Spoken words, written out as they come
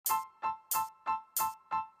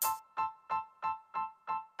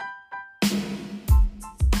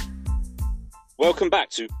Welcome back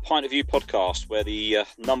to Pint of View Podcast, where the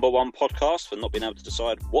number one podcast for not being able to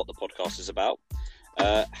decide what the podcast is about.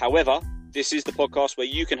 However, this is the podcast where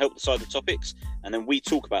you can help decide the topics, and then we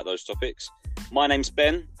talk about those topics. My name's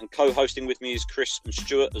Ben, and co-hosting with me is Chris and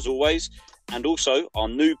Stuart, as always, and also our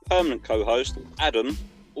new permanent co-host, Adam,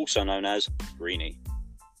 also known as Greenie.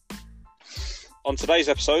 On today's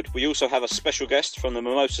episode, we also have a special guest from the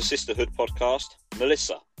Mimosa Sisterhood podcast,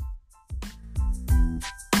 Melissa.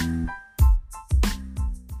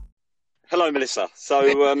 Hello, Melissa.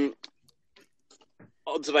 So,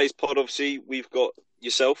 on today's pod, obviously, we've got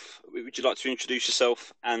yourself. Would you like to introduce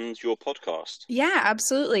yourself and your podcast? Yeah,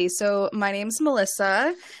 absolutely. So, my name's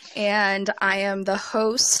Melissa, and I am the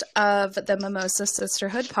host of the Mimosa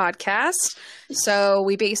Sisterhood podcast. So,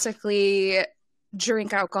 we basically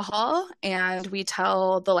drink alcohol, and we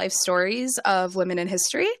tell the life stories of women in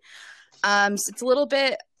history. So it's a little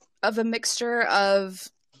bit of a mixture of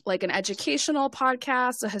like an educational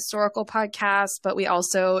podcast, a historical podcast, but we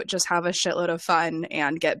also just have a shitload of fun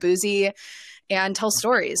and get boozy and tell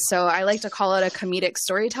stories. So I like to call it a comedic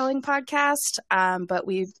storytelling podcast, but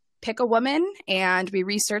we pick a woman and we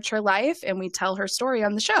research her life and we tell her story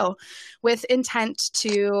on the show with intent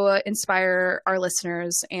to inspire our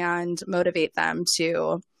listeners and motivate them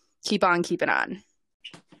to keep on keeping on.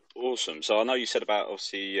 Awesome. So I know you said about,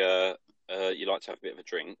 obviously, you like to have a bit of a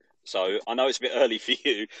drink. So I know it's a bit early for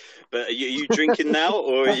you, but are you drinking now,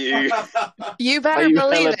 or are you? You better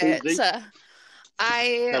believe it. That's what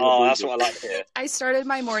I like to hear. I started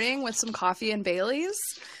my morning with some coffee and Baileys,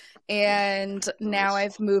 and now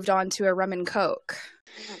I've moved on to a rum and Coke.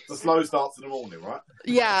 It's a slow start to the morning, right?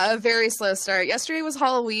 Yeah, a very slow start. Yesterday was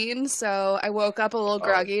Halloween, so I woke up a little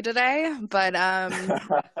groggy today, but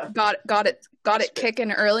got it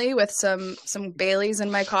kicking early with some Baileys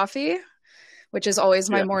in my coffee, which is always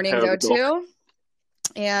my morning go-to.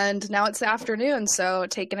 And now it's the afternoon, so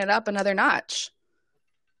taking it up another notch.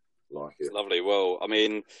 Like it. Lovely. Well, I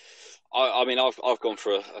mean, I've gone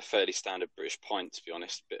for a fairly standard British pint, to be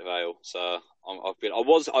honest, a bit of ale. So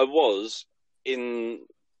I was in,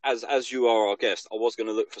 as you are our guest, I was going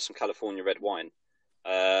to look for some California red wine,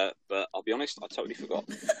 but I'll be honest, I totally forgot.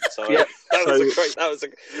 So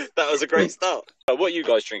that was a great start. What are you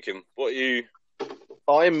guys drinking? What are you?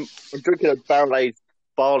 I'm drinking a barrel-aged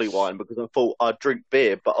barley wine because I thought I'd drink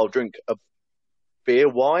beer, but I'll drink a beer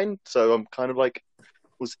wine. So I'm kind of like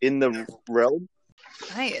was in the realm.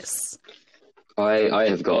 Nice. I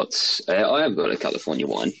have got a California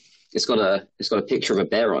wine. It's got a picture of a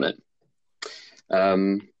bear on it.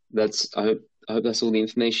 I hope that's all the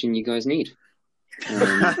information you guys need.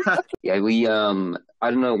 Yeah, we I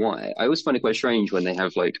don't know why. I always find it quite strange when they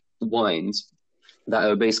have like wines that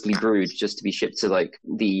are basically brewed just to be shipped to like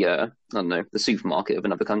the supermarket of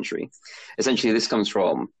another country. Essentially, this comes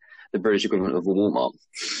from the British equivalent of a Walmart.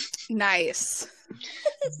 Nice.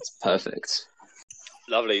 It's perfect.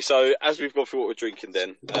 Lovely. So as we've gone through what we're drinking,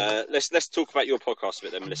 then let's talk about your podcast a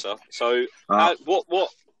bit, then, Melissa. So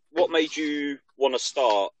what made you want to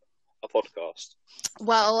start a podcast?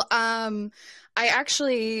 Well, I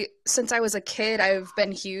actually, since I was a kid, I've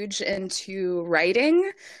been huge into writing.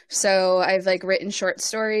 So I've like written short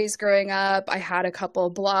stories growing up. I had a couple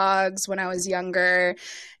blogs when I was younger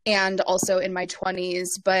and also in my 20s.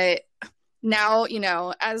 But now,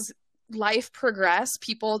 as life progressed,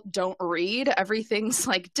 people don't read. Everything's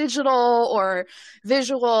like digital or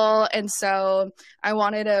visual. And so I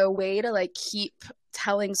wanted a way to like keep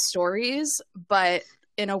telling stories, but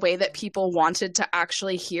in a way that people wanted to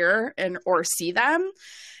actually hear or see them.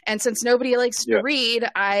 And since nobody likes to read,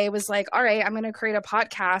 I was like, all right, I'm going to create a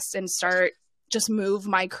podcast and start just move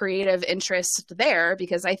my creative interest there,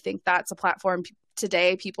 because I think that's a platform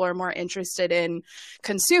today people are more interested in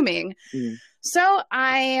consuming. So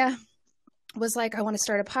I was like, I want to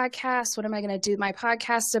start a podcast. What am I going to do my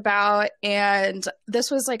podcast about? And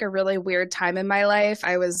this was like a really weird time in my life.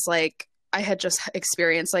 I had just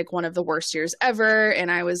experienced like one of the worst years ever. And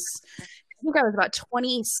I think I was about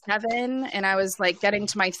 27 and I was like getting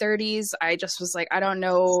to my 30s. I just was like, I don't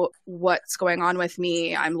know what's going on with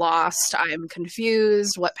me. I'm lost. I'm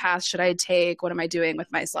confused. What path should I take? What am I doing with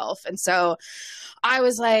myself? And so I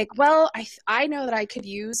was like, well, I know that I could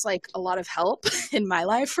use like a lot of help in my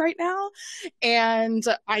life right now. And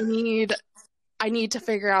I need to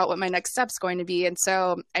figure out what my next step's going to be. And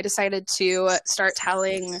so I decided to start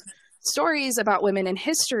telling stories about women in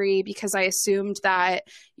history, because I assumed that,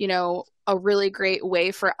 a really great way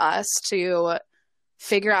for us to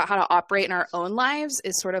figure out how to operate in our own lives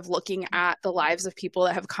is sort of looking at the lives of people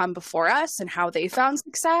that have come before us and how they found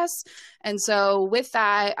success. And so with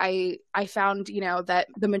that, I found, you know, that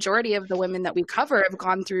the majority of the women that we cover have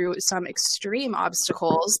gone through some extreme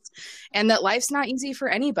obstacles, and that life's not easy for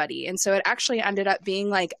anybody. And so it actually ended up being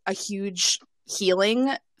like a huge healing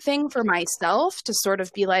thing for myself to sort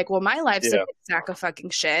of be like, well, my life's a big sack of fucking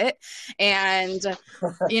shit, and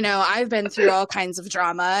you know, I've been through all kinds of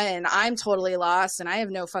drama, and I'm totally lost, and I have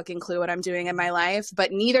no fucking clue what I'm doing in my life,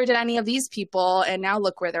 but neither did any of these people, and now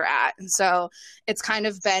look where they're at. And so it's kind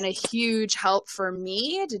of been a huge help for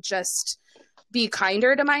me to just be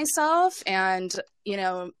kinder to myself and, you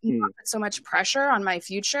know, not put so much pressure on my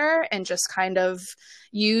future, and just kind of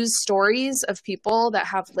use stories of people that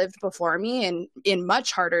have lived before me and in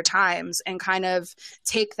much harder times, and kind of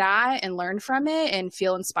take that and learn from it and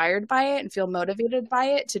feel inspired by it and feel motivated by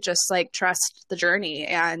it to just like trust the journey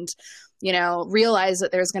and, you know, realize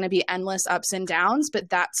that there's going to be endless ups and downs, but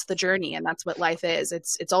that's the journey, and that's what life is.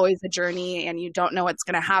 It's always a journey, and you don't know what's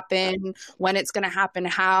going to happen, when it's going to happen,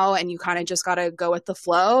 how, and you kind of just got to go with the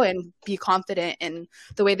flow and be confident in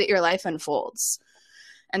the way that your life unfolds.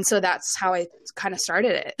 And so that's how I kind of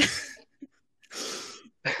started it.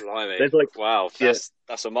 Blimey. Like, wow,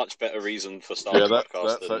 that's a much better reason for starting a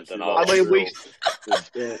podcast than ours. I mean,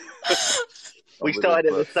 we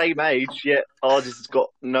started at the same age, yet ours has got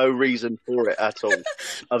no reason for it at all,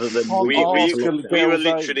 other than we were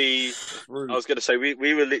literally. I was going to say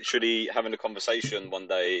we were literally having a conversation one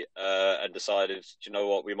day and decided, you know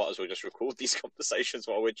what, we might as well just record these conversations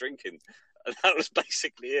while we're drinking, and that was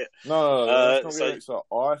basically it. No, that's not good. So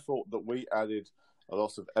I thought that we added a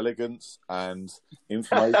lot of elegance and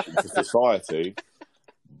information to society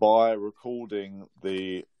by recording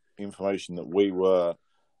the information that we were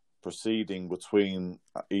proceeding between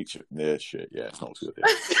each. Yeah, shit. Yeah, it's not good.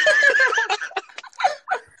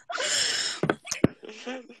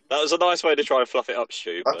 That was a nice way to try and fluff it up,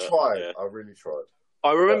 Stu. I tried. Yeah. I really tried.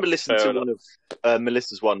 I remember listening to one of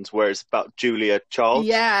Melissa's ones where it's about Julia Child.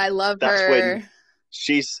 Yeah, I love her. That's when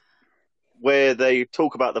where they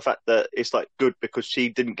talk about the fact that it's like good because she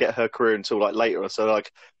didn't get her career until like later, so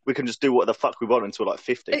like we can just do what the fuck we want until like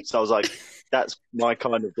 50. So I was like, that's my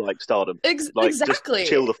kind of like stardom. Like, exactly. Just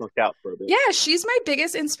chill the fuck out for a bit. Yeah, she's my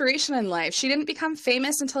biggest inspiration in life. She didn't become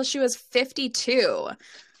famous until she was 52.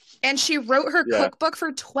 And she wrote her cookbook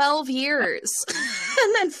for 12 years.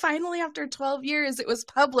 And then finally, after 12 years, it was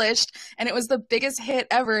published, and it was the biggest hit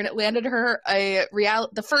ever. And it landed her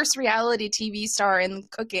the first reality TV star in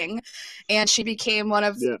cooking. And she became one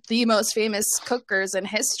of the most famous cookers in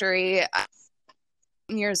history,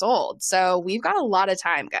 years old. So we've got a lot of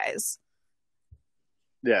time, guys.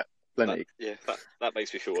 Yeah, plenty. That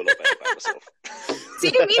makes me feel a lot better about myself.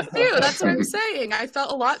 See, me too. That's what I'm saying. I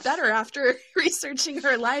felt a lot better after researching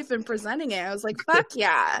her life and presenting it. I was like, fuck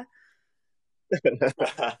yeah.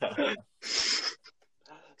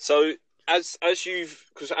 So, as you've,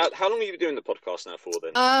 because how long have you been doing the podcast now for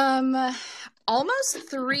then? Almost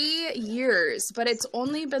 3 years, but it's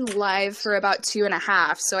only been live for about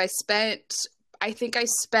 2.5. So I think I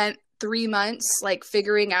spent 3 months like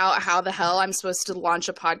figuring out how the hell I'm supposed to launch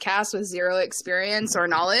a podcast with zero experience or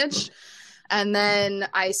knowledge. And then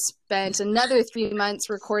I spent another 3 months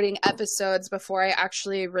recording episodes before I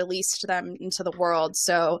actually released them into the world.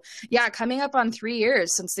 So yeah, coming up on 3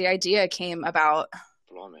 years since the idea came about.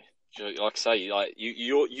 Blimey. Like I say, like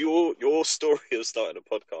your story of starting a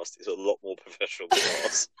podcast is a lot more professional than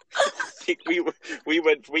ours. I think we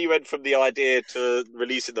went from the idea to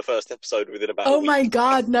releasing the first episode within about. Oh my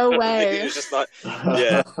god, no way! It was just like,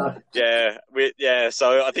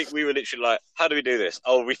 So I think we were literally like, how do we do this?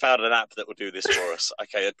 Oh, we found an app that will do this for us.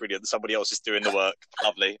 Okay, brilliant. Somebody else is doing the work.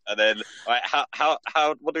 Lovely. And then, right, how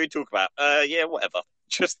what do we talk about? Whatever.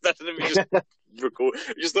 Just let me just record.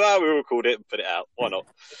 Just we'll record it and put it out. Why not?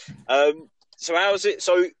 So how is it?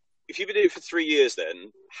 So if you've been doing it for 3 years,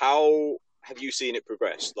 then how have you seen it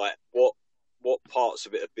progress? Like what parts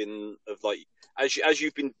of it have been of like as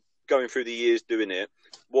you've been going through the years doing it?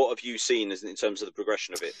 What have you seen in terms of the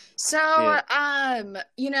progression of it? So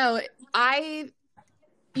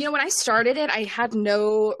when I started it, I had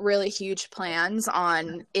no really huge plans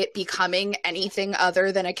on it becoming anything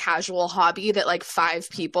other than a casual hobby that like 5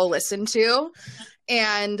 people listen to.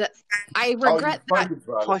 And I regret that.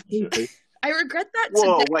 5 people? I regret that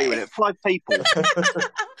Whoa, today. wait a minute. 5 people?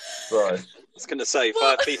 Right. I was going to say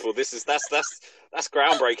 5 people. That's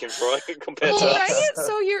groundbreaking compared to us. Right?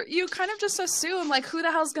 So you kind of just assume like who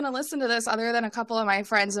the hell's going to listen to this other than a couple of my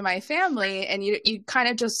friends and my family, and you kind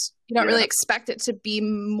of just you don't really expect it to be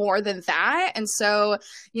more than that. And so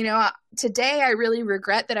today I really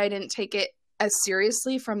regret that I didn't take it as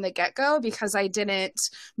seriously from the get-go because I didn't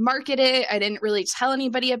market it. I didn't really tell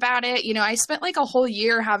anybody about it. You know, I spent like a whole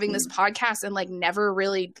year having this podcast and like never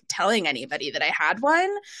really telling anybody that I had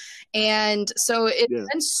one. And so it's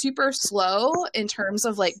been super slow in terms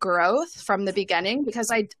of like growth from the beginning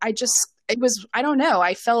because I don't know.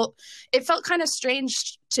 It felt kind of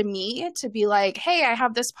strange to me to be like, hey, I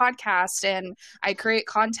have this podcast and I create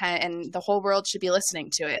content and the whole world should be listening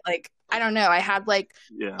to it. Like, I don't know. I had like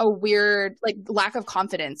a weird like lack of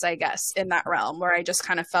confidence, I guess, in that realm where I just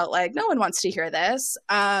kind of felt like no one wants to hear this.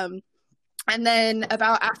 And then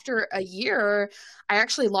about after a year, I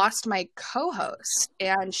actually lost my co-host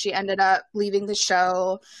and she ended up leaving the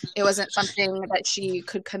show. It wasn't something that she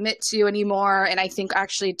could commit to anymore. And I think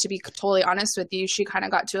actually, to be totally honest with you, she kind of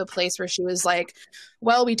got to a place where she was like,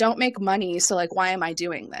 well, we don't make money. So like, why am I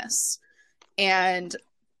doing this? And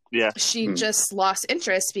she just lost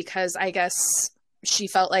interest because I guess she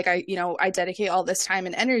felt like I dedicate all this time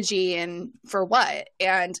and energy and for what?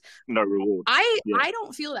 And no reward. I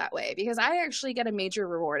don't feel that way because I actually get a major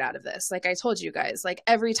reward out of this. Like I told you guys, like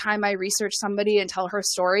every time I research somebody and tell her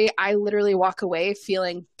story, I literally walk away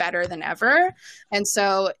feeling better than ever. And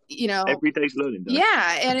so, you know, every day's learning.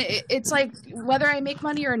 Yeah. And it's like, whether I make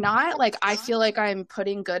money or not, like I feel like I'm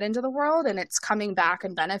putting good into the world and it's coming back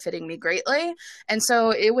and benefiting me greatly. And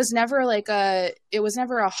so it was never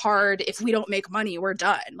a hard, if we don't make money, we're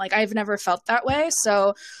done. Like I've never felt that way.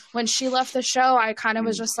 So when she left the show, I kind of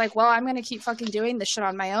was just like, well, I'm going to keep fucking doing this shit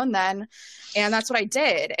on my own then. And that's what I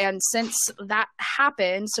did. And since that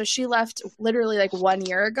happened, so she left literally like 1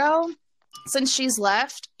 year ago. Since she's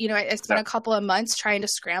left, you know, it's been a couple of months trying to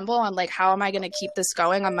scramble on like, how am I going to keep this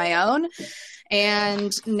going on my own?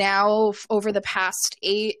 And now over the past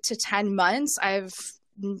 8 to 10 months, I've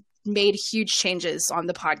made huge changes on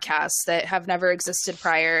the podcast that have never existed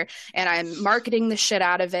prior. And I'm marketing the shit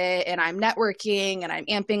out of it and I'm networking and I'm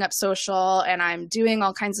amping up social and I'm doing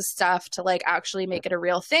all kinds of stuff to like actually make it a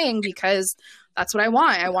real thing because that's what I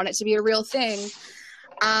want. I want it to be a real thing.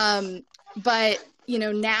 But you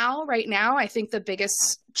know, right now, I think the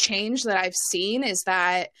biggest change that I've seen is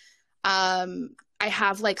that I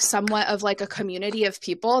have like somewhat of like a community of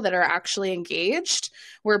people that are actually engaged,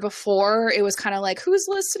 where before it was kind of like, who's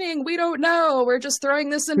listening? We don't know. We're just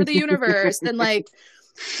throwing this into the universe. And like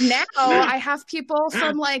now I have people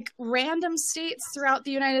from like random states throughout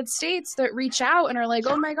the United States that reach out and are like,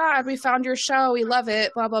 oh my God, we found your show. We love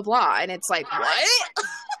it, blah, blah, blah. And it's like, what?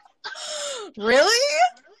 Really?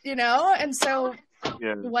 You know? And so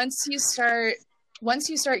once you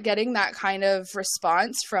start getting that kind of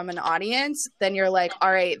response from an audience, then you're like,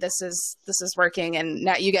 all right, this is working. And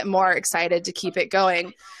now you get more excited to keep it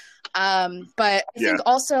going. But I think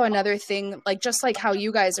also another thing, like just like how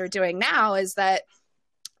you guys are doing now, is that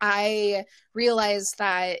I realized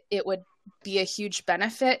that it would be a huge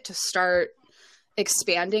benefit to start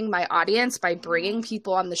expanding my audience by bringing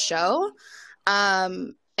people on the show.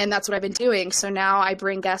 And that's what I've been doing. So now I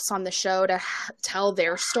bring guests on the show to tell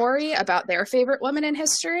their story about their favorite women in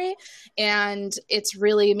history. And it's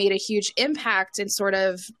really made a huge impact in sort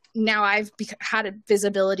of, now I've had a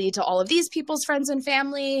visibility to all of these people's friends and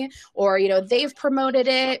family, or, you know, they've promoted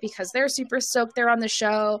it because they're super stoked they're on the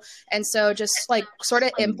show. And so just like sort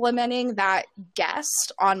of implementing that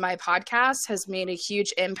guest on my podcast has made a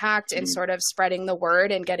huge impact in sort of spreading the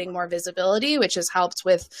word and getting more visibility, which has helped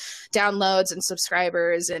with downloads and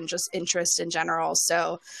subscribers and just interest in general.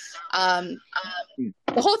 So the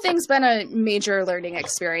whole thing's been a major learning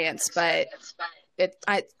experience, but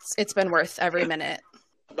it's been worth every minute.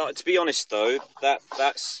 No, to be honest, though,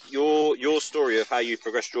 that's your story of how you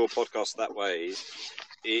progressed your podcast that way.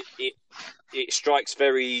 It strikes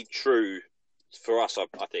very true for us,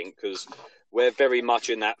 I think, because we're very much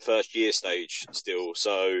in that first year stage still.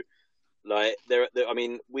 So, like, I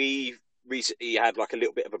mean, we recently had like a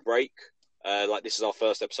little bit of a break. Like, this is our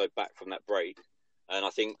first episode back from that break, and I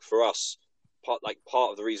think for us, part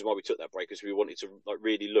of the reason why we took that break is we wanted to like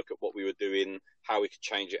really look at what we were doing, how we could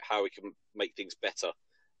change it, how we can make things better.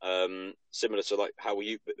 Similar to like how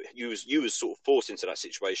you was sort of forced into that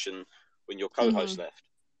situation when your co-host left,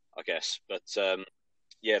 I guess. But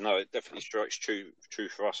no, it definitely strikes true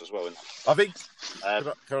for us as well. And I think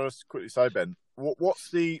can I just quickly say, Ben, what's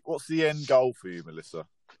the end goal for you, Melissa?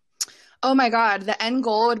 Oh my God, the end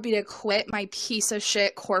goal would be to quit my piece of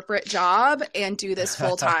shit corporate job and do this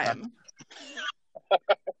full time.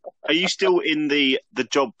 Are you still in the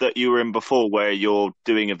job that you were in before where you're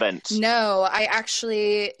doing events? No,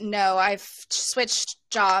 I've switched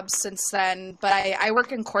jobs since then, but I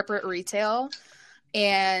work in corporate retail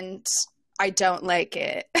and I don't like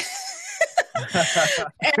it.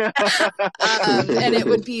 And it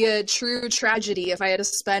would be a true tragedy if I had to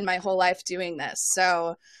spend my whole life doing this.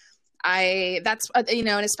 So that's, and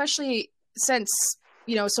especially since,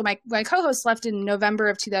 so my co-host left in November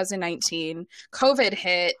of 2019. COVID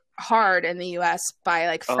hit hard in the US by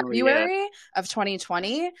like February of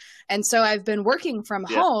 2020. And so I've been working from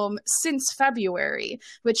home since February,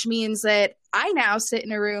 which means that I now sit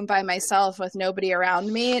in a room by myself with nobody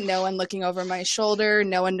around me, no one looking over my shoulder,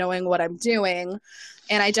 no one knowing what I'm doing.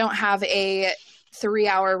 And I don't have a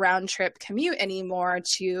 3-hour round trip commute anymore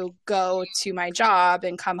to go to my job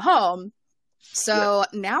and come home. So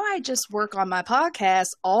now I just work on my podcast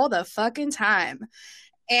all the fucking time.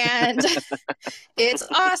 And it's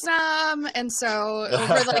awesome. And so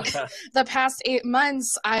over like the past 8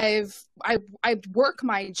 months, I work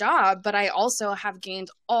my job, but I also have gained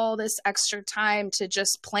all this extra time to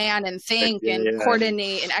just plan and think and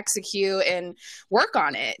coordinate and execute and work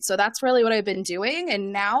on it. So that's really what I've been doing.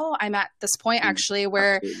 And now I'm at this point actually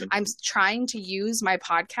where I'm trying to use my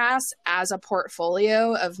podcast as a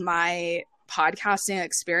portfolio of my podcasting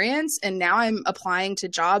experience, and now I'm applying to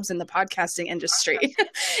jobs in the podcasting industry.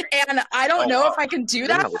 And I don't know if I can do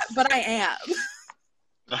that, but I am.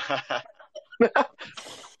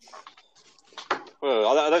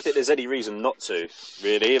 Well, I don't think there's any reason not to,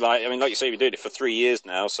 really. Like you say, you've been doing it for 3 years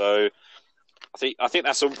now, so I think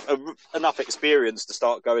that's enough experience to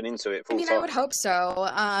start going into it full time. I would hope so.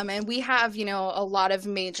 And we have, a lot of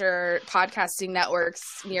major podcasting networks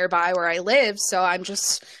nearby where I live. So I'm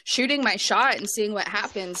just shooting my shot and seeing what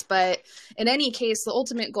happens. But in any case, the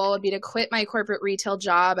ultimate goal would be to quit my corporate retail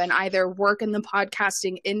job and either work in the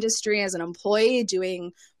podcasting industry as an employee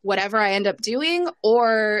doing whatever I end up doing,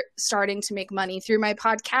 or starting to make money through my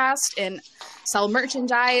podcast and sell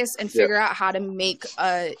merchandise and figure out how to make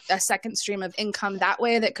a second stream of income that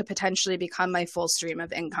way that could potentially become my full stream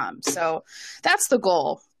of income. So that's the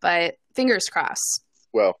goal, but fingers crossed.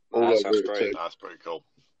 Well, that sounds great. That's pretty cool.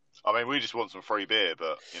 I mean, we just want some free beer,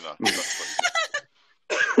 but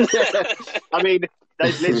I mean,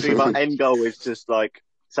 that's literally my end goal is just like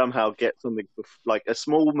somehow get something like a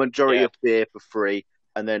small majority of beer for free,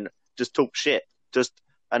 and then just talk shit,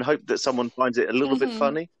 and hope that someone finds it a little bit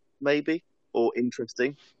funny, maybe, or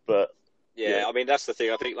interesting. But I mean, that's the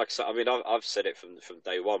thing. I think, I've said it from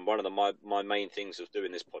day one. One of my main things of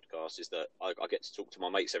doing this podcast is that I get to talk to my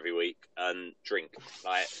mates every week and drink.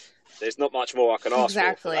 Like, there's not much more I can ask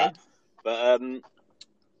for that. But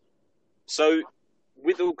so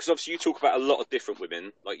because obviously you talk about a lot of different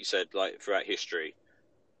women, like you said, like throughout history.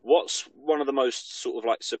 What's one of the most sort of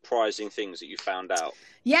like surprising things that you found out?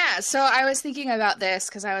 Yeah, so I was thinking about this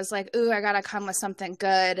because I was like, ooh, I gotta come with something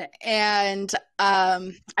good. And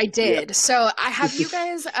I did. Yeah. So have you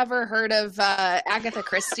guys ever heard of Agatha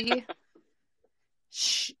Christie?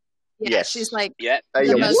 Yes. She's like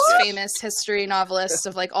the most famous history novelist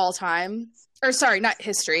of like all time. Or sorry, not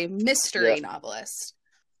history, mystery novelist.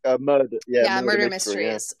 Murder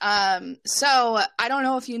mysteries. Yeah. So I don't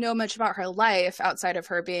know if you know much about her life outside of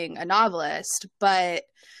her being a novelist, but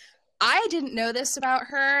I didn't know this about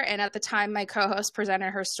her. And at the time, my co-host presented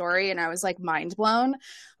her story, and I was like mind blown.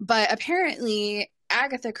 But apparently,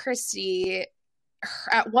 Agatha Christie,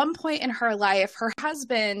 at one point in her life, her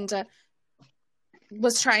husband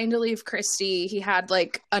was trying to leave Christie. He had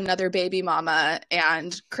like another baby mama,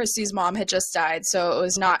 and Christie's mom had just died, so it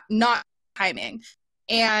was not timing.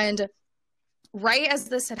 And right as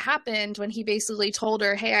this had happened, when he basically told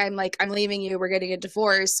her, hey, I'm leaving you, we're getting a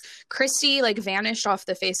divorce, Christie like vanished off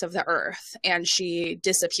the face of the earth, and she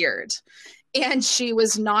disappeared. And she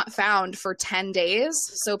was not found for 10 days.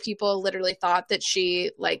 So people literally thought that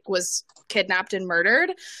she like was kidnapped and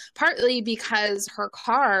murdered, partly because her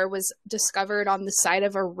car was discovered on the side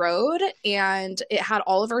of a road, and it had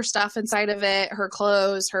all of her stuff inside of it, her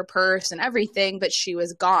clothes, her purse, and everything, but she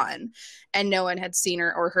was gone, and no one had seen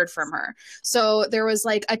her or heard from her. So there was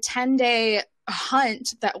like a 10-day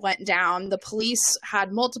hunt that went down. The police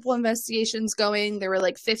had multiple investigations going. There were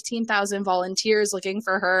like 15,000 volunteers looking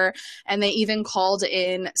for her, and they even called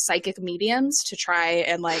in psychic mediums to try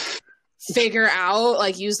and like figure out,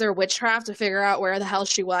 like use their witchcraft to figure out where the hell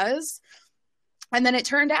she was. And then it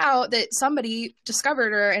turned out that somebody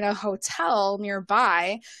discovered her in a hotel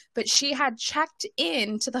nearby, but she had checked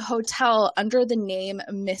in to the hotel under the name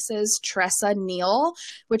Mrs. Tressa Neal,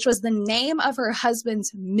 which was the name of her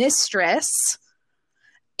husband's mistress.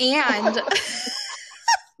 And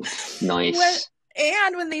nice.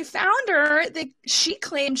 When they found her, she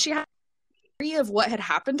claimed she had of what had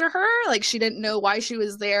happened to her. Like, she didn't know why she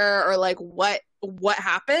was there or like what what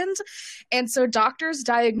happened. And so doctors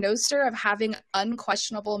diagnosed her of having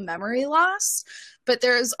unquestionable memory loss, but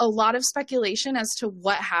there's a lot of speculation as to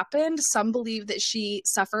what happened. Some believe that she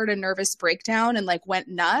suffered a nervous breakdown and like went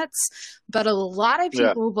nuts, but a lot of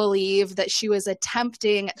people believe that she was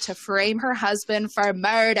attempting to frame her husband for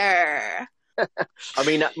murder. I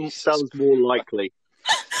mean, that sounds more likely.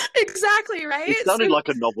 Exactly, right? It sounded like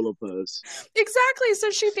a novel of hers. Exactly. So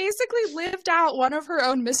she basically lived out one of her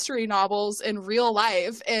own mystery novels in real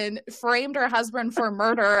life and framed her husband for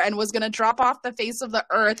murder and was going to drop off the face of the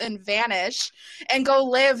earth and vanish and go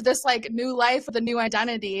live this like new life with a new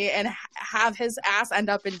identity and have his ass end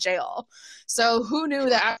up in jail. So who knew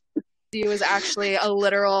that he was actually a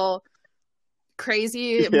literal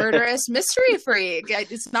crazy murderous mystery freak?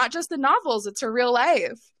 It's not just the novels, it's her real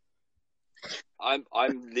life. I'm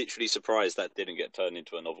literally surprised that didn't get turned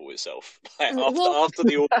into a novel itself. After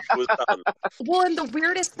the audio was done. Well, and the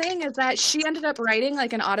weirdest thing is that she ended up writing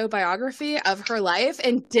like an autobiography of her life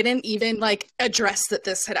and didn't even like address that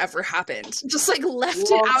this had ever happened. Just like left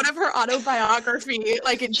it out of her autobiography,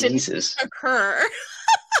 like it didn't occur.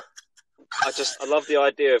 I love the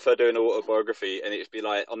idea of her doing an autobiography, and it'd be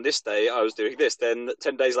like, on this day I was doing this, then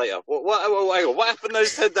 10 days later, what happened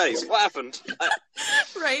those 10 days? What happened?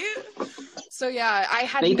 Right? So yeah, I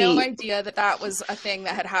had no idea that was a thing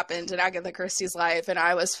that had happened in Agatha Christie's life, and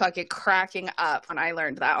I was fucking cracking up when I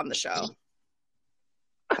learned that on the show.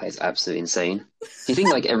 That is absolutely insane. Do you think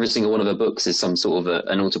like every single one of her books is some sort of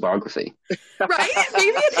an autobiography? Right?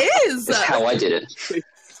 Maybe it is. That's how I did it.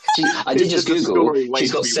 I did just Google.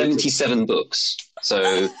 She's got 77 books,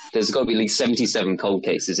 so there's got to be at least 77 cold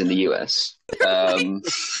cases in the US.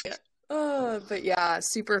 But yeah,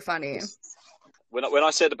 super funny. When I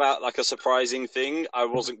said about like a surprising thing, I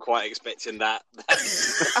wasn't quite expecting that.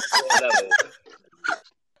 Level.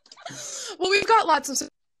 Well, we've got lots of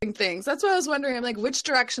surprising things. That's why I was wondering. I'm like, which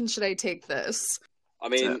direction should I take this? I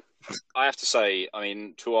mean, I have to say,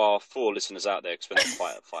 to our 4 listeners out there, because we're not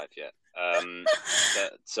quite at 5 yet.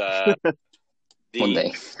 One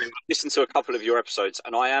day. I listened to a couple of your episodes,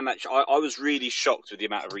 and I was really shocked with the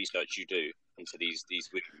amount of research you do into these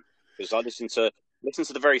women, because I listened to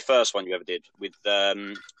the very first one you ever did with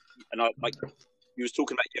and you was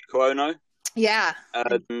talking about Yoko Ono. Yeah.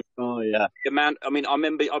 Oh yeah. Man, I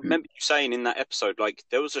remember you saying in that episode, like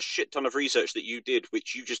there was a shit ton of research that you did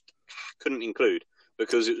which you just couldn't include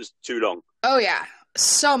because it was too long. Oh yeah.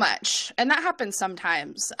 So much, and that happens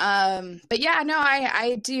sometimes. But yeah, no,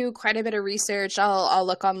 I do quite a bit of research. I'll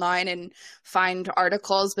look online and find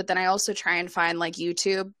articles, but then I also try and find like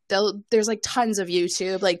YouTube. There's like tons of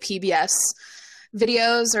YouTube, like PBS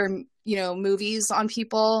videos or movies on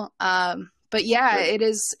people. But yeah,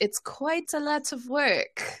 it's quite a lot of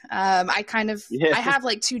work. I have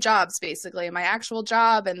like 2 jobs basically, my actual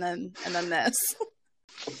job and then this.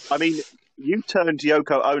 I mean, you turned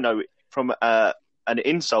Yoko Ono from an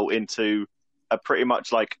insult into a pretty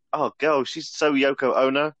much like, oh girl, she's so Yoko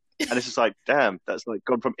Ono, and it's just like, damn, that's like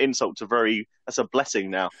gone from insult to that's a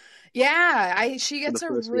blessing now. Yeah, she gets a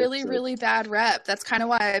really, really bad rep. That's kind of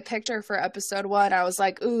why I picked her for episode 1. I was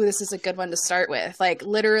like, ooh, this is a good one to start with. Like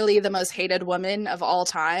literally the most hated woman of all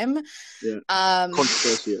time. Yeah.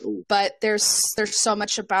 Controversy at all. But there's so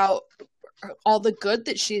much about all the good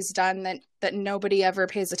that she's done that nobody ever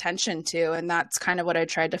pays attention to, and that's kind of what I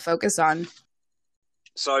tried to focus on.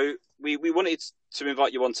 So we wanted to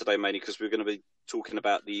invite you on today mainly because we're going to be talking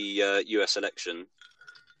about the US election.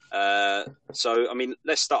 So, I mean,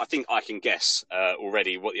 let's start. I think I can guess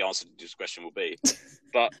already what the answer to this question will be.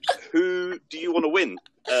 But who do you want to win?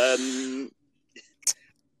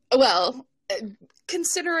 Well,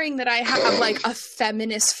 considering that I have like a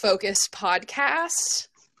feminist-focused podcast,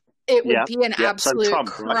 it would be an absolute Trump,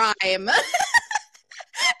 crime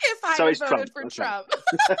if I voted for Trump.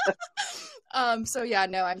 So yeah,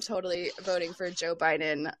 no, I'm totally voting for Joe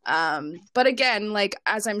Biden. But again, like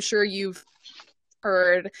as I'm sure you've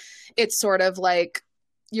heard, it's sort of like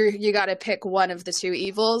you got to pick one of the 2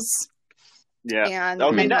 evils. Yeah, and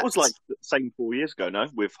I mean that was like the same 4 years ago, no?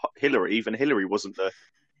 With Hillary, even Hillary wasn't the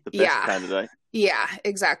best candidate. Yeah,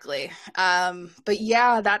 exactly. But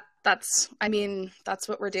yeah, that's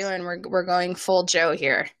what we're doing. We're going full Joe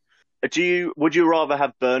here. Would you rather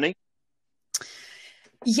have Bernie?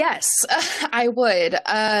 Yes, I would.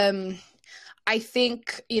 I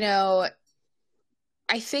think,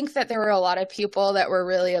 I think that there were a lot of people that were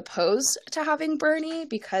really opposed to having Bernie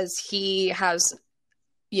because he has,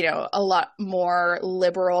 a lot more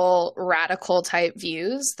liberal, radical type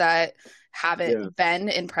views that haven't been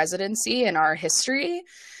in presidency in our history.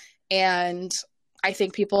 And I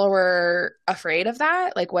think people were afraid of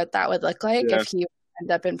that, like what that would look like if he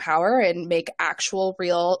end up in power and make actual,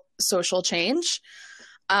 real social change.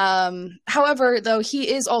 However, though,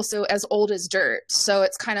 he is also as old as dirt. So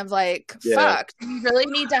it's kind of like, fuck, do we really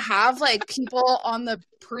need to have like people on the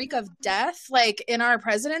brink of death, like in our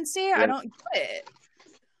presidency? I don't get it.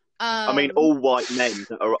 I mean, all white men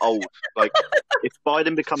that are old. Like, if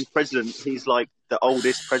Biden becomes president, he's like the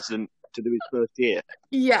oldest president to do his first year.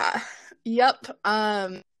 Yeah. Yep.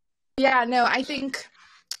 Yeah, no, I think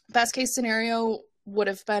best case scenario would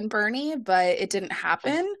have been Bernie, but it didn't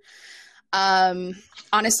happen.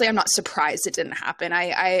 Honestly, I'm not surprised it didn't happen.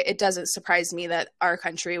 It doesn't surprise me that our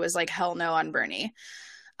country was like, hell no on Bernie.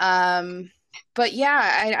 But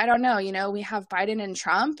yeah, I don't know, you know, we have Biden and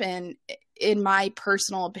Trump, and in my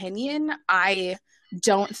personal opinion, I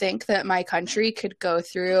don't think that my country could go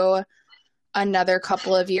through another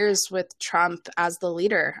couple of years with Trump as the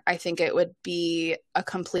leader. I think it would be a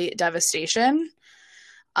complete devastation.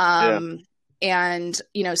 And,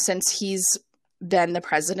 you know, since he's been the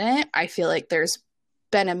president, I feel like there's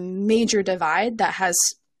been a major divide that has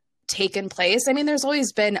taken place. I mean, there's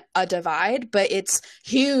always been a divide, but it's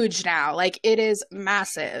huge now. Like, it is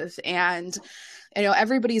massive. And, you know,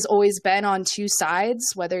 everybody's always been on two sides,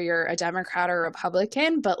 whether you're a Democrat or a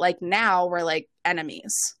Republican, but like now we're like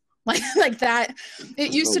enemies. Like that.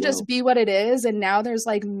 It used to just be what it is. And now there's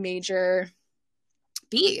like major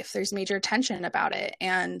beef. There's major tension about it.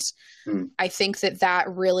 And I think that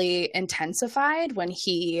really intensified when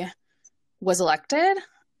he was elected.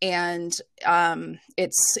 And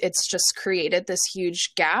it's just created this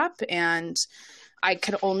huge gap. And I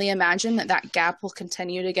could only imagine that gap will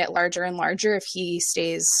continue to get larger and larger if he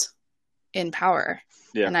stays in power.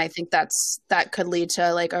 Yeah. And I think that could lead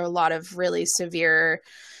to like a lot of really severe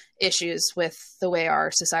issues with the way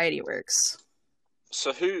our society works.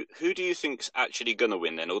 So who do you think's actually going to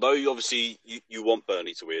win then? Although obviously you want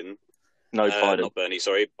Bernie to win. No, Biden. Not Bernie,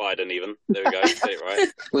 sorry. Biden even. There we go. Get it right.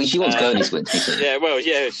 Well, she wants Bernie to win. Yeah, well,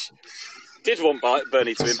 yeah. Did want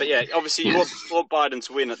Bernie to win, but yeah, obviously you want Biden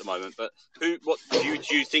to win at the moment. But what do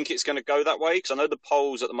you think it's going to go that way? Because I know the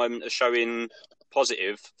polls at the moment are showing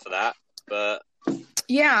positive for that, but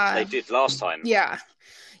yeah, they did last time. Yeah.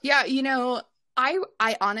 You know,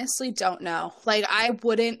 I honestly don't know. Like, I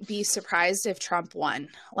wouldn't be surprised if Trump won.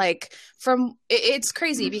 Like, it's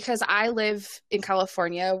crazy because I live in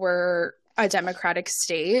California. We're a Democratic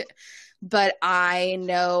state, but I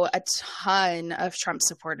know a ton of Trump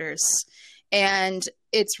supporters. And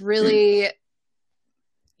it's really,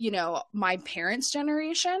 you know, my parents'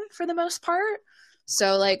 generation for the most part.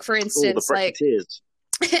 So, like, for instance, like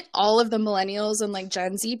all of the millennials and like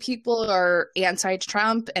Gen Z people are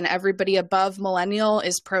anti-Trump, and everybody above millennial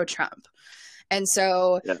is pro-Trump. And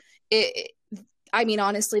so I mean,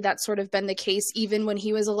 honestly, that's sort of been the case even when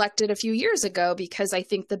he was elected a few years ago, because I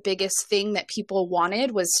think the biggest thing that people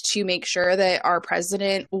wanted was to make sure that our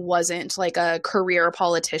president wasn't like a career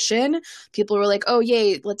politician. People were like, oh,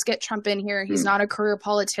 yay, let's get Trump in here. He's not a career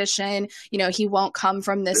politician. You know, he won't come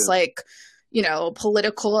from this like, you know,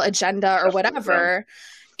 political agenda or whatever.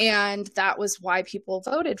 And that was why people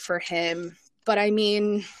voted for him. But I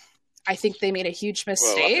mean, I think they made a huge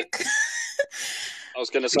mistake. Well, I was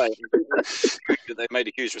going to say they made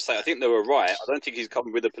a huge mistake. I think they were right. I don't think he's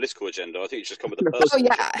come with a political agenda. I think he's just come with a personal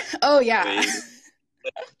agenda. Oh, yeah. I mean,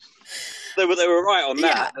 they were right on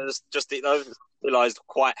that. Yeah. Just they realised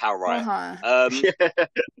quite how right.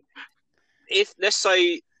 If, let's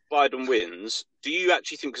say, Biden wins, do you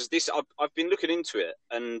actually think, because this, I've been looking into it,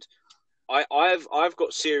 and I've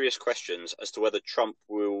got serious questions as to whether Trump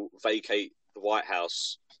will vacate the White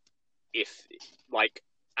House, if like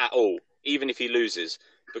at all, even if he loses,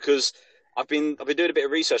 because I've been doing a bit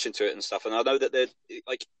of research into it and stuff, and I know that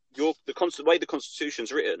like the way the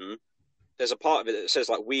Constitution's written, there's a part of it that says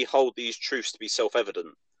like we hold these truths to be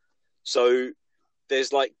self-evident. So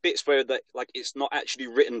there's like bits where that like it's not actually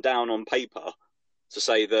written down on paper to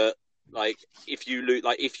say that like if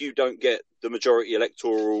you don't get the majority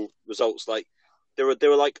electoral results, like there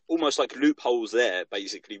are like almost like loopholes there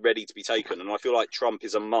basically ready to be taken, and I feel like Trump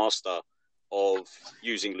is a master of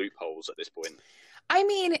using loopholes at this point. I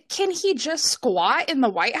mean, can he just squat in the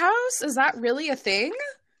White House? Is that really a thing?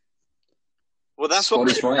 Well, that's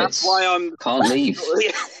why I'm can't leave.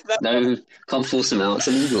 No, can't force him out. It's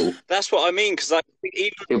illegal. That's what I mean, because like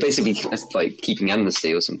you're basically like keeping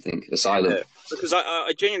amnesty or something, asylum. Yeah, because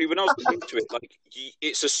I genuinely, when I was looking into it, like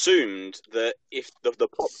it's assumed that if the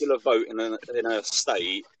popular vote in a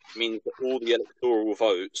state means that all the electoral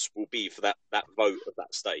votes will be for that vote of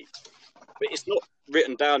that state, but it's not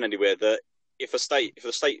written down anywhere that if a state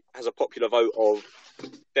has a popular vote of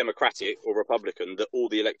Democratic or Republican, that all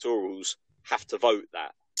the electorals have to vote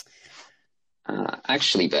that.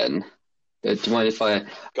 Actually, Ben, do you mind if I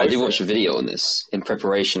did watch a video on this in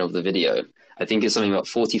preparation of the video. I think it's something about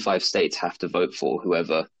 45 states have to vote for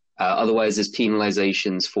whoever. Otherwise, there's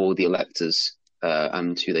penalizations for the electors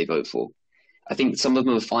and who they vote for. I think some of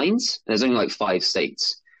them are fines. There's only like 5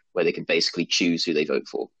 states where they can basically choose who they vote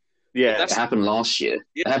for. Yeah, it happened last year.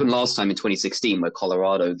 Yeah. It happened last time in 2016 where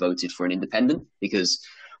Colorado voted for an independent because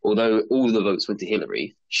although all of the votes went to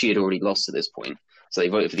Hillary, she had already lost at this point. So they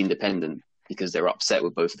voted for the independent because they're upset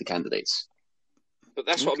with both of the candidates. But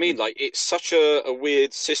that's what I mean. Like, it's such a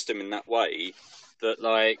weird system in that way that,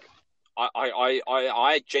 like,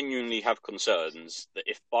 I genuinely have concerns that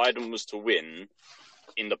if Biden was to win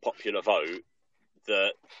in the popular vote,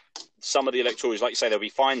 that some of the electorals, like you say, there'll be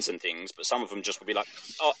fines and things, but some of them just will be like,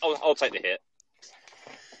 oh, I'll take the hit.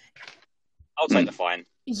 I'll take the fine.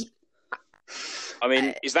 I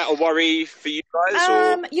mean, is that a worry for you guys?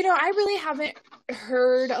 Or? You know, I really haven't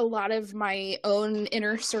heard a lot of my own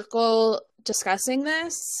inner circle discussing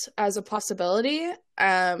this as a possibility.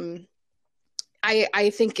 I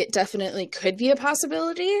think it definitely could be a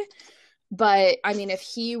possibility. But, I mean, if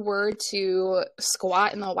he were to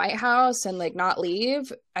squat in the White House and, like, not leave,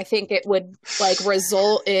 I think it would, like,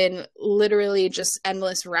 result in literally just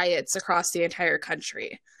endless riots across the entire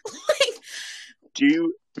country. Do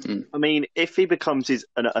you, I mean, if he becomes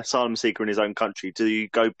an asylum seeker in his own country, do you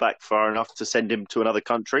go back far enough to send him to another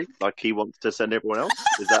country like he wants to send everyone else?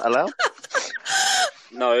 Is that allowed?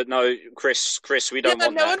 No, Chris, we don't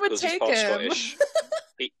want no that one would because take he's part him. Scottish.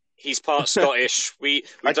 He's part Scottish. We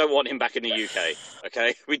don't want him back in the UK.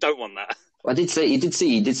 Okay, we don't want that. He did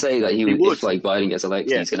say that he would. If like Biden gets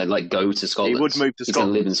elected, he's going to like go to Scotland. He would move to Scotland. He's going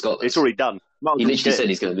to live in Scotland. It's already done. He literally said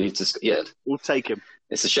he's going to move to Scotland. Yeah, we'll take him.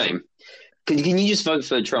 It's a shame. Can you just vote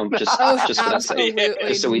for Trump just for that sake,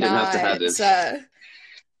 just so we don't have to have him?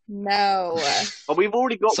 No. Well, we've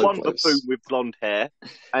already got one buffoon with blonde hair,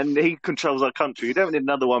 and he controls our country. You don't need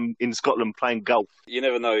another one in Scotland playing golf. You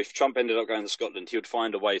never know. If Trump ended up going to Scotland, he would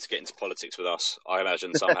find a way to get into politics with us, I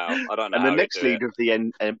imagine, somehow. I don't know. And the next leader of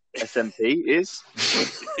the SNP is?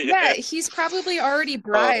 Yeah, he's probably already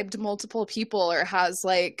bribed multiple people or has,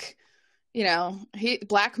 like, you know, he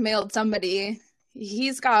blackmailed somebody.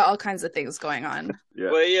 He's got all kinds of things going on.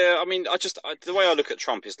 Yeah. Well, yeah, I mean, the way I look at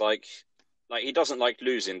Trump is like he doesn't like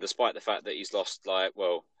losing, despite the fact that he's lost, like,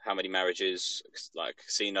 well, how many marriages, like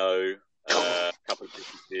casino, a couple of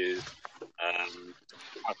businesses. I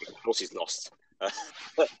think, of course, he's lost.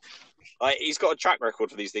 Like, he's got a track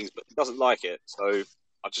record for these things, but he doesn't like it. So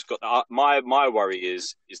I've just got my worry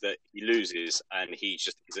is that he loses and he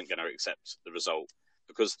just isn't going to accept the result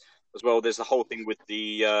because. As well, there's the whole thing with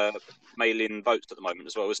the mail-in votes at the moment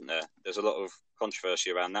as well, isn't there? There's a lot of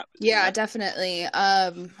controversy around that. Yeah, definitely.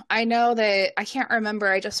 I know that I can't remember.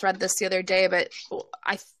 I just read this the other day, but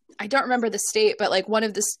I don't remember the state. But like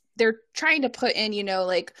they're trying to put in, you know,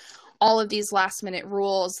 like all of these last-minute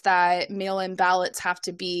rules that mail-in ballots have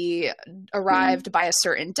to be arrived by a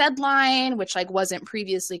certain deadline, which like wasn't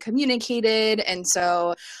previously communicated. And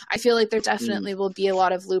so I feel like there definitely will be a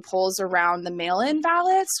lot of loopholes around the mail-in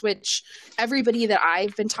ballots, which everybody that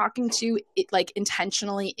I've been talking to, it like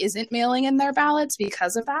intentionally isn't mailing in their ballots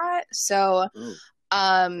because of that. So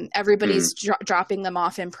everybody's dropping them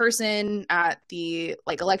off in person at the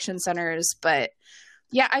like election centers, but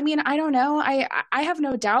yeah, I mean, I don't know. I have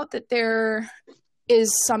no doubt that there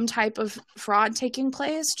is some type of fraud taking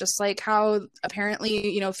place, just like how apparently,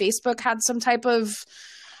 you know, Facebook had some type of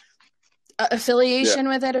affiliation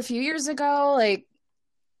with it a few years ago. Like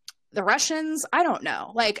the Russians, I don't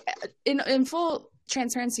know. Like in full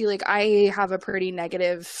transparency, like I have a pretty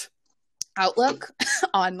negative outlook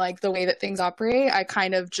on like the way that things operate. I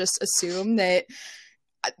kind of just assume that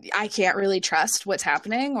I can't really trust what's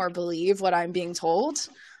happening or believe what I'm being told.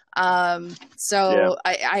 So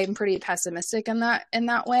I'm pretty pessimistic in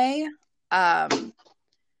that way. And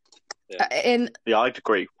I'd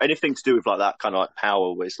agree. Anything to do with like that kind of like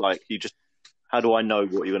power where it's like you just, how do I know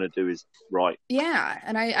what you're going to do is right? Yeah.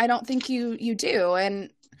 And I don't think you do.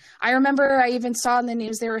 And I remember I even saw in the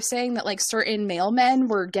news, they were saying that like certain mailmen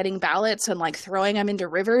were getting ballots and like throwing them into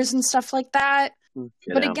rivers and stuff like that.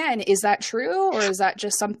 But again, is that true, or is that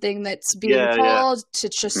just something that's being called to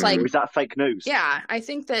just like? Is that fake news? Yeah, I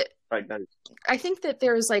think that fake news. I think that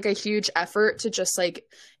there's like a huge effort to just like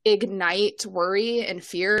ignite worry and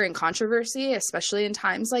fear and controversy, especially in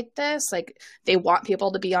times like this. Like they want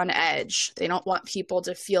people to be on edge. They don't want people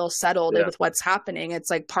to feel settled with what's happening. It's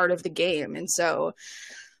like part of the game, and so.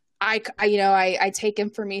 I take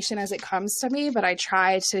information as it comes to me, but I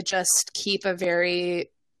try to just keep a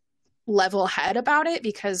very level head about it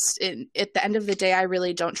because at the end of the day, I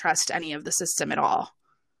really don't trust any of the system at all.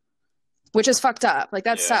 which is fucked up. Like,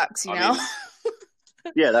 that sucks, you know?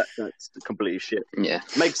 Yeah, that's completely shit. Yeah.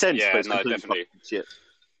 Makes sense, Yeah, but it's no, completely definitely. fucking shit.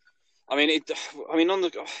 I mean, on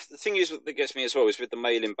the thing is that gets me as well is with the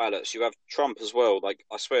mail-in ballots. You have Trump as well. Like,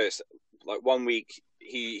 I swear, it's like 1 week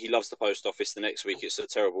he loves the post office, the next week it's a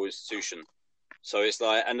terrible institution. So it's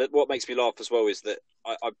like, and what makes me laugh as well is that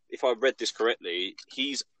if I read this correctly,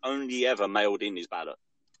 he's only ever mailed in his ballot.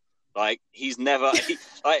 Like, he's never,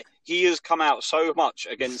 he has come out so much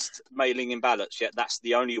against mailing in ballots, yet that's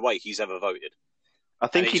the only way he's ever voted. I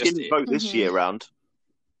think he didn't vote this year round.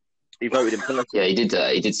 He voted in person. Yeah, he did.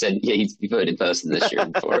 He voted in person this year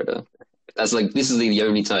in Florida. That's like, this is the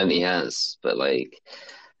only time he has. But like,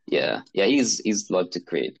 yeah, he's loved to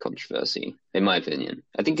create controversy, in my opinion.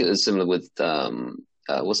 I think it was similar with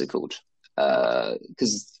what's it called?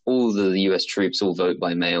 Because all the US troops all vote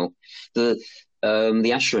by mail. The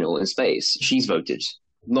astronaut in space, she's voted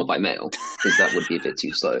not by mail because that would be a bit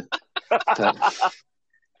too slow. But,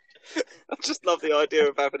 I just love the idea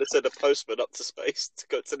of having to send a postman up to space to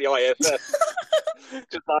go to the IFF.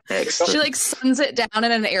 She like sends it down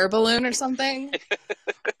in an air balloon or something.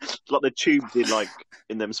 Like the tubes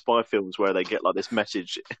in them spy films where they get like this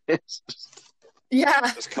message. Yeah,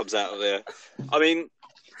 just comes out of there. I mean,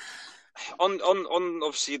 on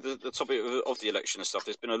obviously the topic of the election and stuff,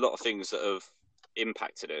 there's been a lot of things that have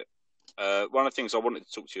impacted it. One of the things I wanted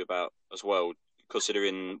to talk to you about as well,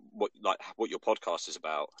 considering what your podcast is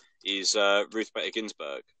about, is Ruth Bader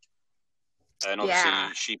Ginsburg, and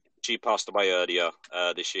obviously she passed away earlier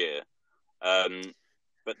this year.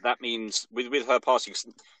 But that means with her passing,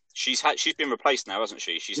 she's been replaced now, hasn't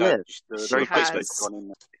she? The replacement's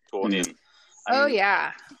gone in. Oh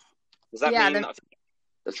yeah. Does that mean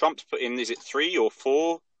Trump's put in? Is it 3 or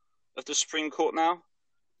 4 of the Supreme Court now?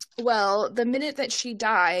 Well, the minute that she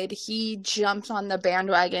died, he jumped on the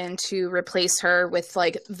bandwagon to replace her with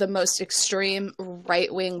like the most extreme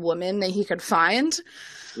right-wing woman that he could find.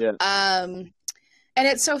 Yeah. And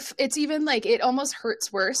it's even like, it almost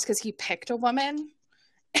hurts worse because he picked a woman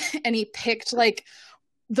and he picked like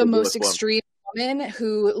the most extreme woman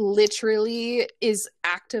who literally is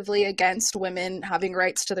actively against women having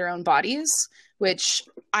rights to their own bodies, which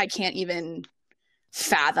I can't even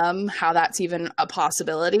fathom how that's even a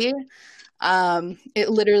possibility. It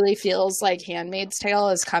literally feels like Handmaid's Tale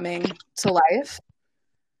is coming to life.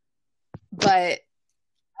 But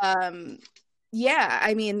yeah,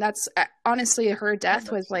 I mean, that's honestly, her death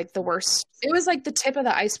was like the worst. It was like the tip of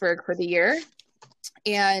the iceberg for the year.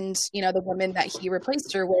 And, you know, the woman that he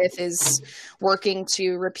replaced her with is working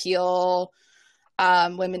to repeal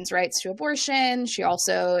women's rights to abortion. She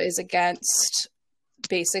also is against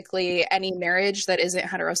basically any marriage that isn't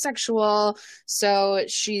heterosexual. So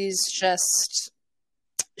she's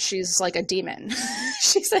like a demon.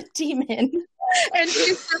 She's a demon. And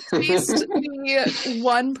she's replaced the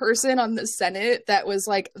one person on the Senate that was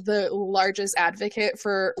like the largest advocate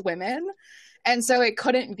for women. And so it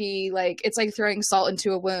couldn't be like, it's like throwing salt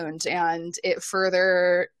into a wound, and it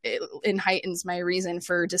heightens my reason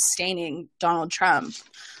for disdaining Donald Trump.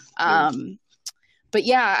 But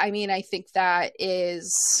yeah, I mean, I think that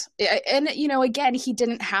is, and you know, again, he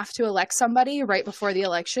didn't have to elect somebody right before the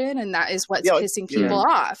election, and that is what's pissing people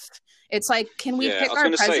off. It's like, can we pick our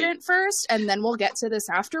president first, and then we'll get to this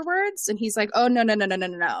afterwards? And he's like, oh,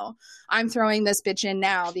 no. I'm throwing this bitch in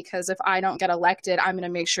now because if I don't get elected, I'm going to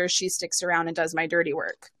make sure she sticks around and does my dirty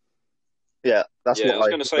work. Yeah, that's what I was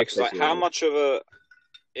going to say, because like, how much of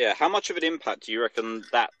an impact do you reckon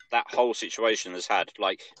that whole situation has had,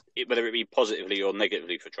 like whether it be positively or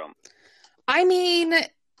negatively for Trump? I mean,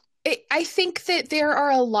 I think that there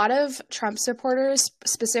are a lot of Trump supporters,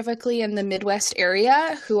 specifically in the Midwest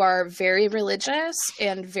area, who are very religious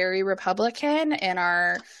and very Republican and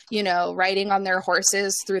are, you know, riding on their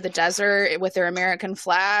horses through the desert with their American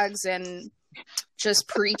flags and just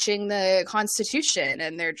preaching the Constitution.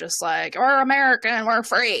 And they're just like, we're American, we're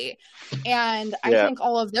free. And I think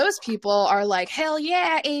all of those people are like, hell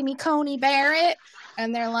yeah, Amy Coney Barrett.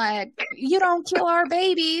 And they're like, you don't kill our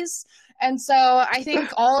babies. And so I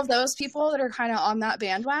think all of those people that are kind of on that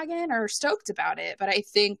bandwagon are stoked about it. But I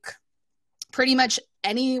think pretty much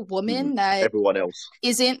any woman that everyone else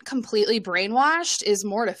isn't completely brainwashed is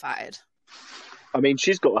mortified. I mean,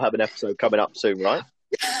 she's got to have an episode coming up soon, right?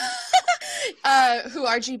 Who,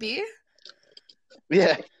 RGB?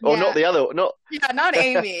 Yeah, or not the other, not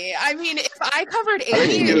Amy. I mean, if I covered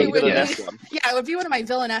Amy, it would be one of my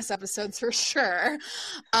villainess episodes for sure.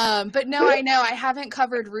 But no, I know I haven't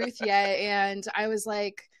covered Ruth yet, and I was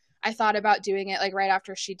like, I thought about doing it like right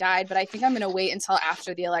after she died, but I think I'm going to wait until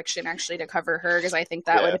after the election actually to cover her, because I think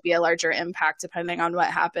that would be a larger impact depending on what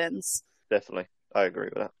happens. Definitely, I agree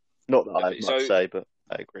with that. Not that I have much So- to say, but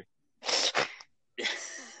I agree.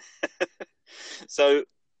 So,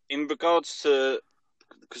 in regards to,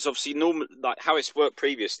 because obviously, normal, like how it's worked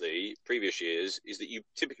previous years, is that you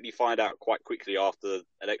typically find out quite quickly after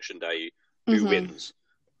election day who Mhm. wins.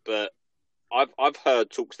 But I've heard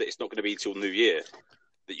talks that it's not going to be till New Year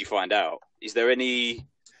that you find out. Is there any?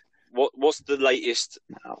 What's the latest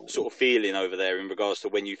sort of feeling over there in regards to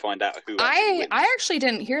when you find out who actually wins? I actually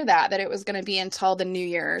didn't hear that it was going to be until the new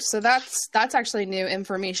year. So that's actually new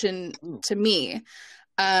information to me.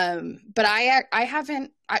 But I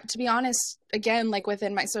haven't, to be honest, again, like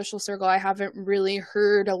within my social circle, I haven't really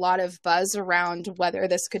heard a lot of buzz around whether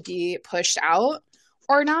this could be pushed out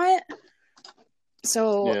or not.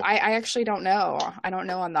 So Yeah. I actually don't know. I don't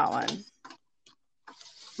know on that one.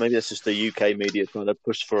 Maybe that's just the UK media trying to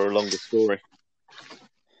push for a longer story.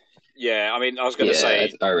 Yeah, I mean, I was going to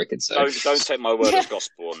say, I reckon so. don't take my word as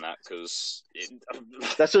gospel on that, because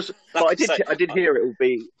That's just. But I did hear it will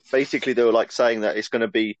be basically they were like saying that it's going to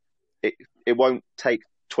be, it won't take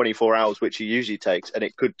 24 hours, which it usually takes, and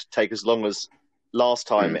it could take as long as last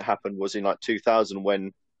time it happened was in like 2000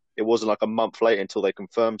 when it wasn't like a month later until they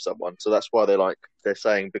confirmed someone. So that's why they're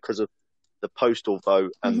saying because of the postal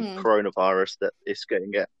vote and coronavirus that it's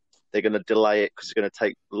they're going to delay it because it's going to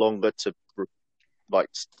take longer to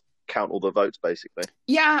count all the votes basically.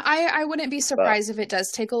 Yeah, I wouldn't be surprised if it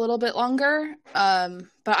does take a little bit longer. But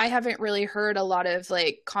I haven't really heard a lot of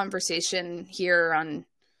like conversation here on,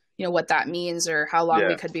 what that means or how long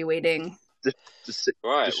we could be waiting. Just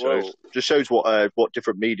shows what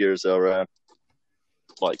different medias are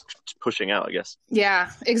pushing out, I guess.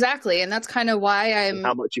 Yeah, exactly. And that's kind of why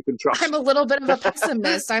how much you can trust. I'm a little bit of a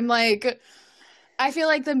pessimist. I'm like, I feel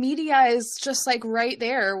like the media is just like right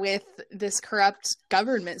there with this corrupt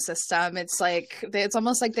government system. It's like, it's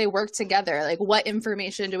almost like they work together. Like, what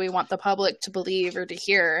information do we want the public to believe or to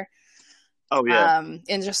hear? Oh yeah.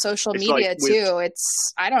 And just social It's media like too.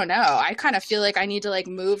 It's, I don't know. I kind of feel like I need to like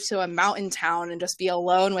move to a mountain town and just be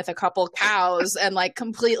alone with a couple cows and like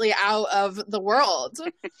completely out of the world.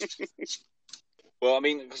 Well, I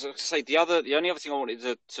mean, because I say the only other thing I wanted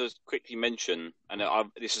to quickly mention, and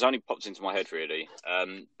this has only popped into my head really.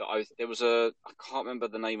 There was I can't remember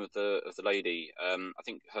the name of the lady. I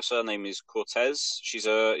think her surname is Cortez.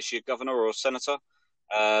 Is she a governor or a senator?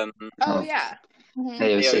 Yeah. Mm-hmm.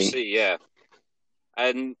 AOC, yeah.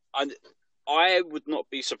 And I would not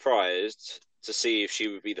be surprised to see if she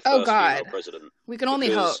would be the first female president. We can only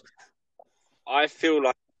hope. I feel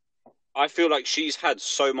like she's had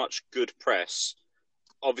so much good press.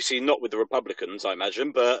 Obviously not with the Republicans, I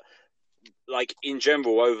imagine, but like in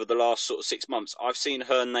general over the last sort of 6 months, I've seen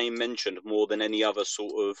her name mentioned more than any other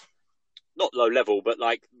sort of, not low level, but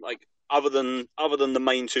like other than the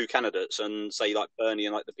main two candidates and say like Bernie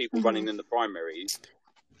and like the people running in the primaries.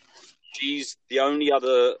 She's the only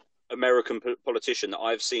other American politician that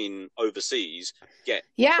I've seen overseas get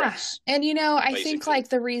press. And I think like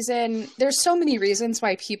there's so many reasons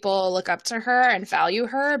why people look up to her and value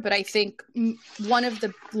her, but I think one of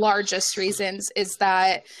the largest reasons is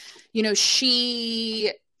that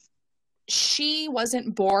she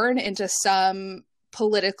wasn't born into some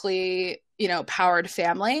politically powered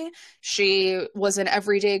family. She was an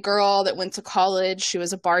everyday girl that went to college. She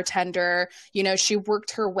was a bartender. She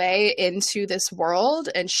worked her way into this world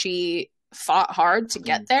and she fought hard to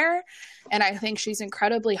get there. And I think she's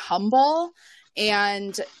incredibly humble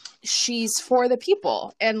and she's for the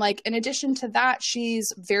people. And like, in addition to that,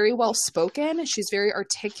 she's very well spoken. She's very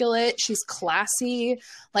articulate. She's classy.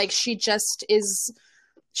 Like she just is,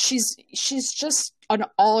 she's just an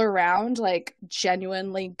all around, like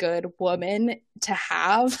genuinely good woman to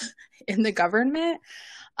have in the government.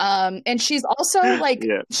 And she's also like,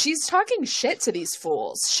 she's talking shit to these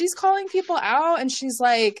fools. She's calling people out and she's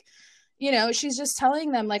like, she's just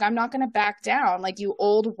telling them like, I'm not going to back down. Like you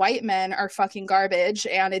old white men are fucking garbage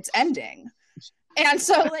and it's ending. And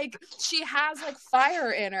so like, she has like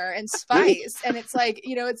fire in her and spice and it's like,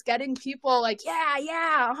 it's getting people like,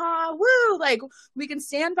 woo. Like we can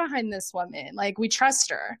stand behind this woman. Like we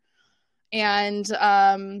trust her. And,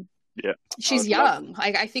 she's young.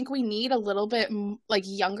 Like I think we need a little bit like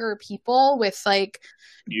younger people with like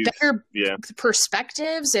better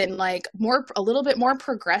perspectives and like a little bit more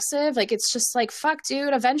progressive. Like it's just like, fuck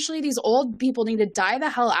dude, eventually these old people need to die the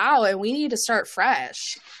hell out and we need to start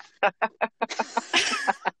fresh. I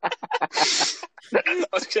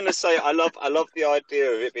was gonna say I love the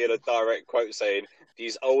idea of it being a direct quote saying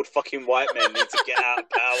these old fucking white men need to get out of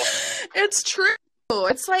power. It's true.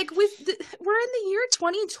 It's like we're in the year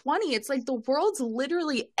 2020. It's like the world's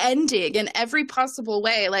literally ending in every possible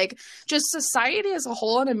way. Like, just society as a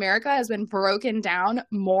whole in America has been broken down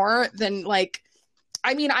more than, like,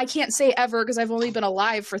 I mean, I can't say ever because I've only been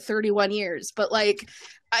alive for 31 years, but like,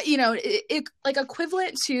 you know, it like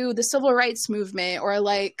equivalent to the civil rights movement or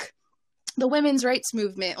like the women's rights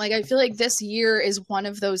movement. Like, I feel like this year is one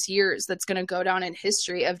of those years that's going to go down in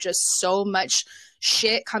history of just so much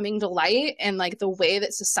shit coming to light, and like the way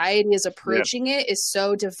that society is approaching it is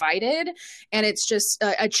so divided, and it's just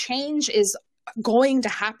a change is going to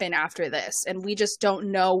happen after this, and we just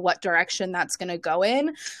don't know what direction that's going to go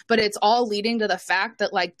in, but it's all leading to the fact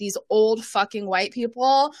that like these old fucking white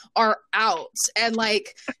people are out, and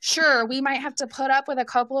like sure, we might have to put up with a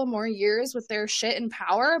couple of more years with their shit in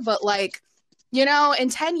power, but like, you know, in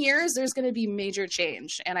 10 years there's going to be major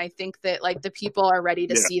change, and I think that like the people are ready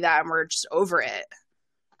to see that, and we're just over it.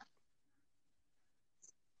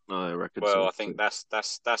 I reckon well, so. I think that's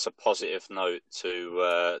a positive note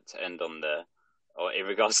to end on there. Or in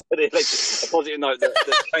regards to the election, a positive note that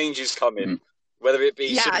the change is coming, whether it be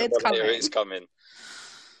it's coming. it's coming.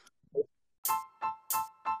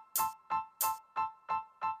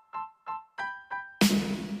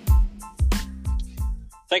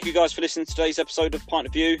 Thank you guys for listening to today's episode of Pint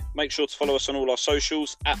of View. Make sure to follow us on all our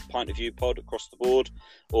socials at Pint of View Pod across the board,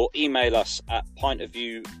 or email us at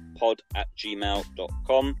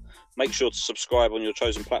pintofviewpod@gmail.com. Make sure to subscribe on your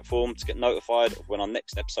chosen platform to get notified of when our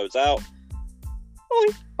next episode's out.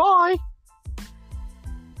 Bye.